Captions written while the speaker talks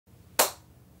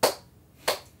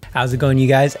How's it going, you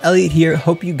guys? Elliot here.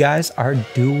 Hope you guys are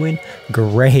doing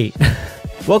great.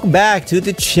 Welcome back to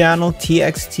the channel.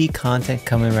 TXT content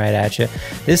coming right at you.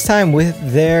 This time with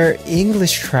their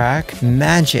English track,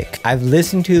 Magic. I've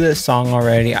listened to this song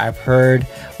already. I've heard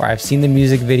or I've seen the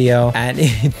music video, and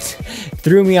it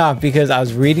threw me off because I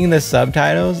was reading the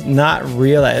subtitles, not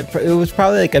realize it was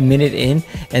probably like a minute in,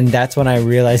 and that's when I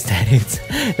realized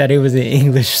that it was an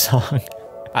English song.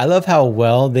 I love how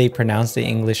well they pronounce the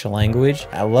English language.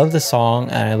 I love the song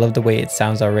and I love the way it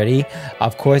sounds already.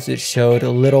 Of course, it showed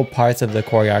little parts of the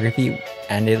choreography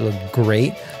and it looked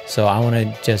great. So I want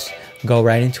to just go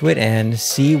right into it and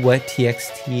see what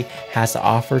TXT has to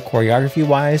offer choreography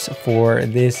wise for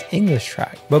this English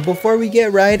track. But before we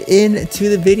get right into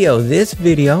the video, this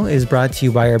video is brought to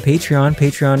you by our Patreon.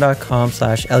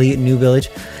 Patreon.com/ElliotNewVillage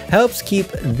helps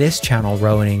keep this channel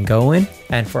rolling and going.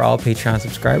 And for all Patreon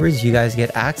subscribers, you guys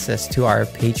get access to our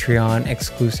Patreon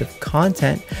exclusive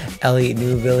content,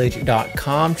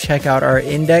 ElliotNewVillage.com. Check out our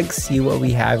index, see what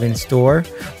we have in store.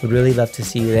 Would really love to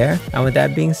see you there. And with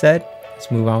that being said, let's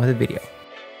move on with the video.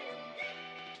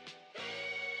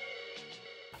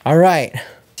 All right,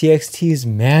 TXT's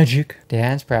Magic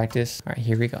dance practice. All right,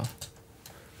 here we go.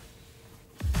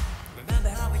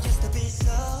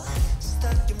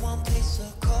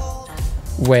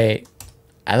 Wait,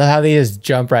 I love how they just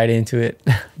jump right into it.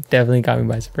 Definitely caught me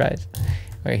by surprise. All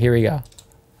right, here we go.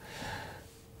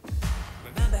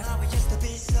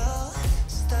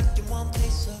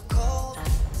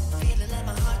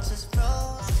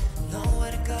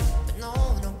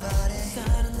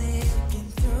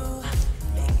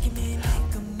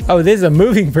 Oh, this is a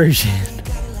moving version.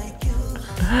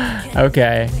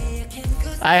 Okay.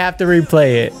 I have to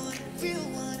replay it.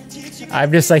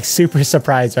 I'm just like super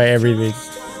surprised by everything.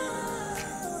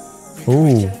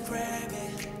 Ooh.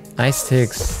 Nice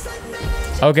ticks.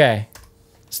 Okay.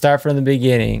 Start from the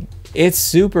beginning. It's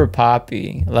super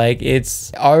poppy. Like,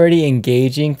 it's already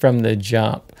engaging from the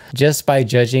jump. Just by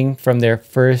judging from their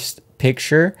first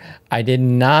picture, I did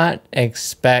not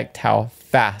expect how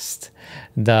fast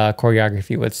the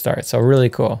choreography would start. So really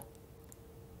cool.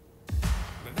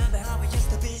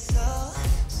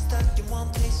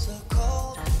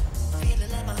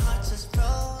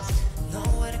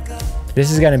 This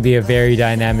is going to be a very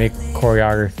dynamic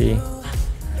choreography.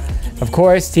 Of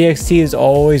course, TXT is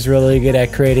always really good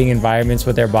at creating environments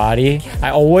with their body.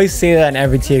 I always say that in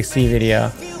every TXT video.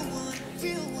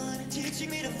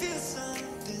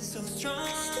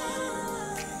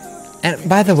 And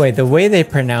by the way they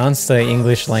pronounce the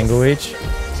English language,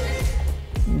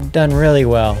 done really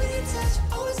well.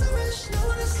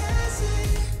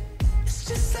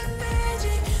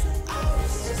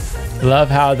 Love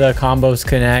how the combos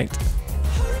connect.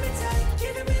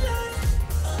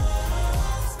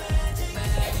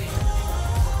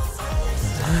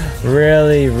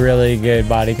 Really, really good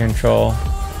body control.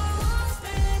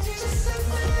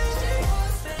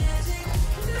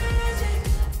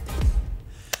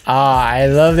 I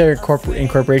love their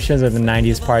incorporations of the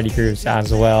 90s party groups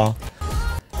as well.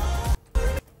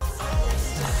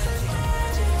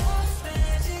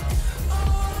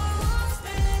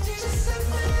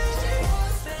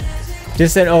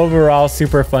 Just an overall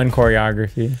super fun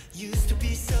choreography.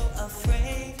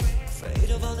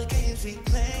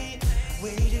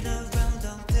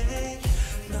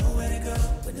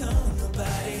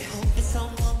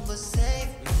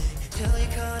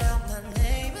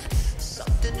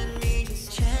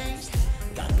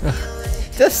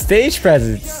 The stage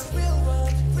presence.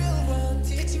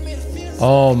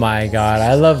 Oh my god,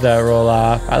 I love that roll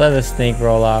off. I love the snake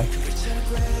roll off.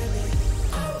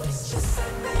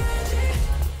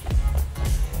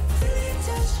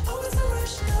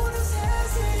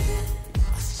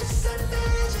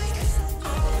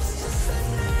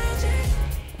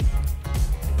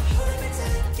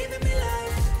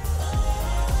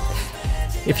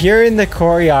 If you're in the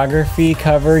choreography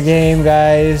cover game,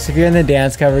 guys, if you're in the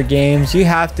dance cover games, you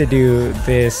have to do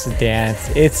this dance.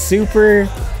 It's super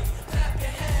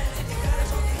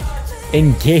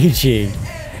engaging.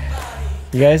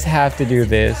 You guys have to do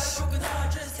this.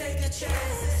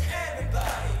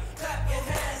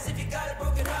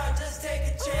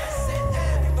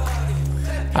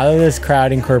 I love this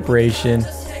crowd incorporation.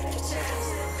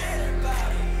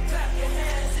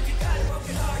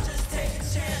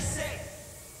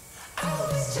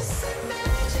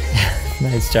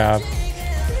 Nice job.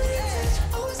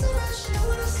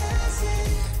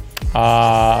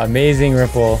 Amazing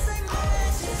ripple.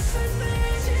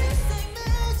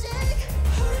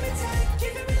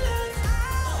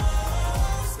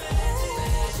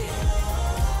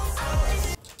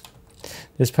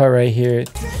 This part right here.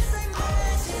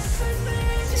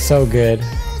 So good.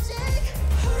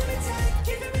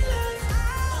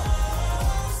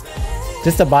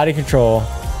 Just the body control.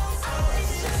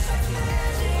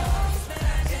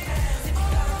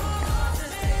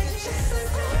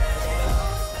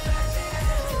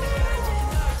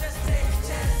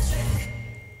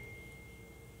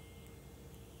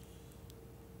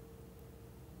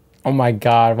 Oh my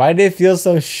god, why did it feel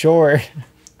so short?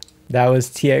 That was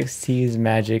TXT's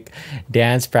Magic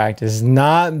Dance Practice.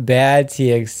 Not bad,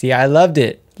 TXT. I loved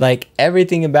it. Like,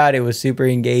 everything about it was super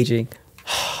engaging.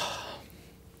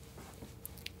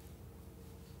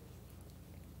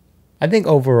 I think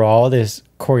overall this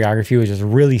choreography was just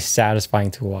really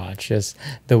satisfying to watch. Just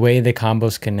the way the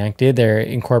combos connected, their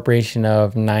incorporation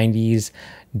of 90s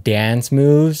dance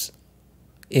moves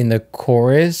in the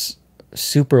chorus,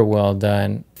 super well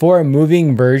done. For a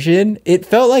moving version, it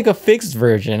felt like a fixed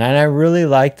version, and I really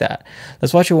like that.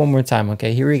 Let's watch it one more time.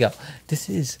 Okay, here we go. This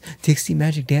is TXT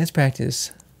Magic Dance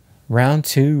Practice, round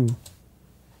 2.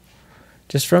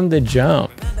 Just from the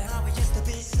jump.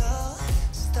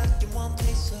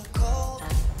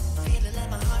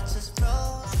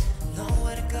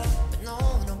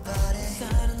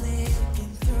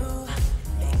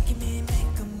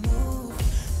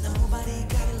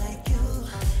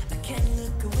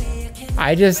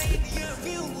 I just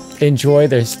enjoy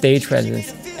their stage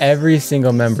presence. Every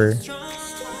single member.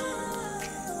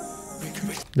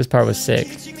 This part was sick.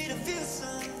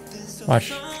 Watch.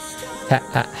 Ha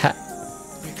ha ha.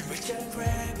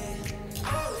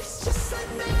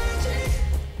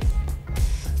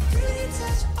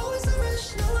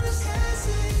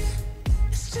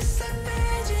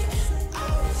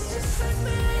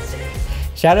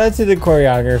 Shout out to the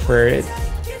choreographer.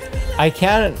 I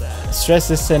can't stress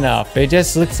this enough. It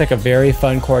just looks like a very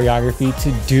fun choreography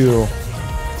to do.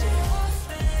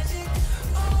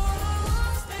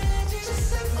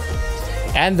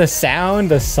 And the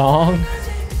sound, the song,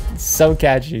 so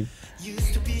catchy.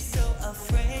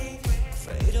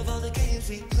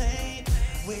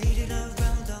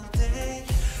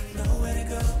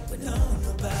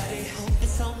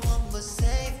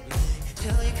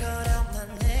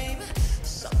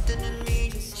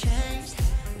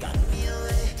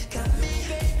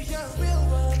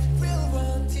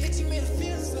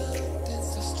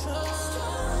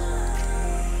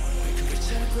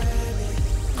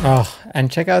 Oh,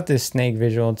 and check out this snake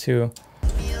visual too.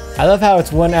 I love how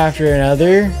it's one after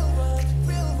another.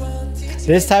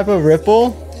 This type of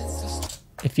ripple,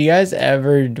 if you guys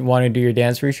ever want to do your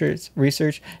dance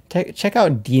research, check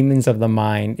out Demons of the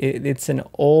Mind. It's an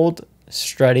old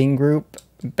strutting group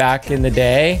back in the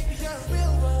day,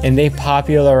 and they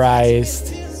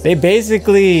popularized, they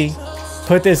basically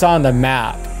put this on the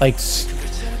map. Like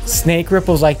snake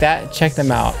ripples like that, check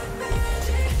them out.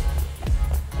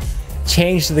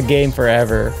 Changed the game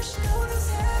forever.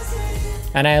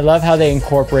 And I love how they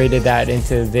incorporated that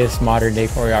into this modern day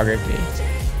choreography.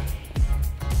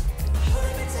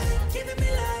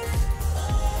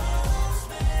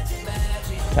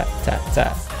 Tap, tap,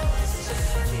 tap.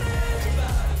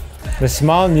 The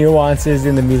small nuances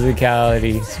in the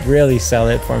musicality really sell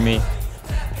it for me.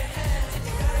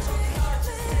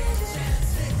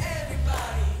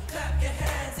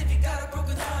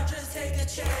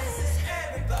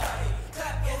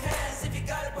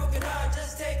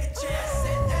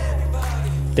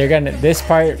 They're gonna, this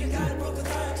part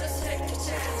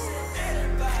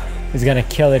is gonna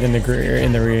kill it in the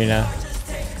arena.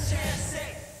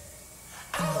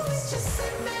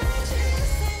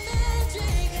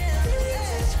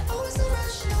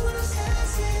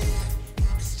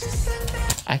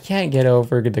 I can't get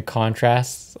over the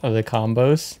contrasts of the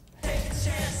combos.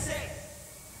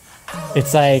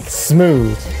 It's like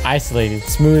smooth, isolated,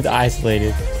 smooth,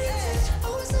 isolated.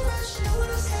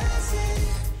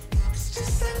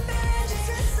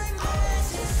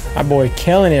 My boy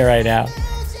killing it right now.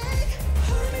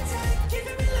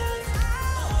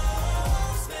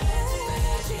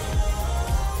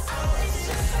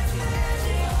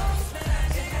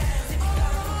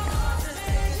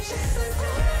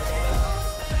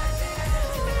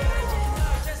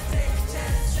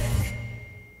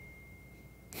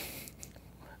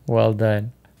 Well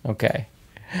done. Okay.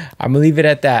 I'm gonna leave it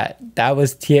at that. That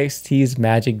was TXT's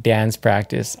Magic Dance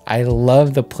Practice. I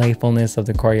love the playfulness of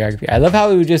the choreography. I love how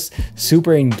it was just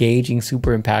super engaging,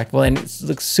 super impactful, and it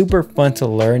looks super fun to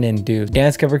learn and do.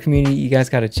 Dance cover community, you guys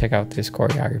gotta check out this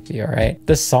choreography, all right?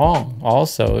 The song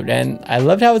also, and I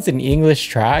loved how it's an English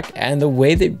track, and the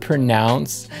way they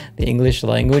pronounce the English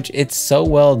language, it's so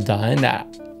well done that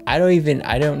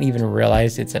I don't even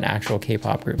realize it's an actual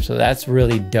K-pop group. So that's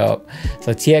really dope.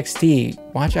 So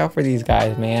TXT, watch out for these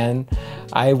guys, man.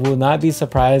 I will not be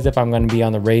surprised if I'm going to be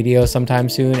on the radio sometime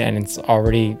soon and it's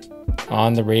already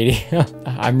on the radio.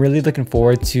 I'm really looking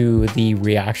forward to the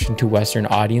reaction to Western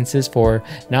audiences for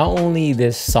not only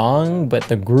this song, but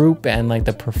the group and like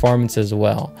the performance as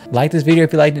well. Like this video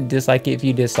if you liked it, dislike it if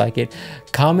you dislike it.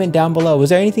 Comment down below.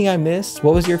 Was there anything I missed?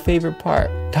 What was your favorite part?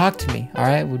 Talk to me, all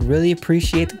right? Would really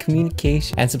appreciate the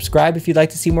communication. And subscribe if you'd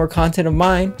like to see more content of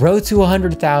mine. Road to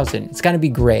 100,000. It's gonna be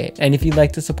great. And if you'd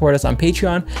like to support us on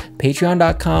Patreon,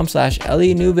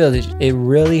 patreon.com/ElliotNewVillage. It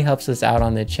really helps us out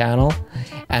on the channel.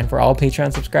 And for all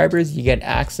Patreon subscribers, you get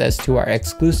access to our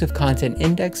exclusive content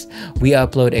index. We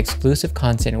upload exclusive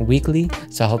content weekly,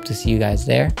 so I hope to see you guys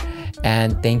there.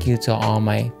 And thank you to all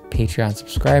my Patreon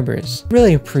subscribers.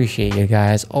 Really appreciate you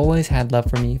guys. Always had love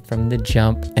from you from the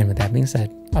jump. And with that being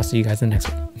said, I'll see you guys in the next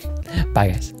one. Bye,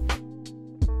 guys.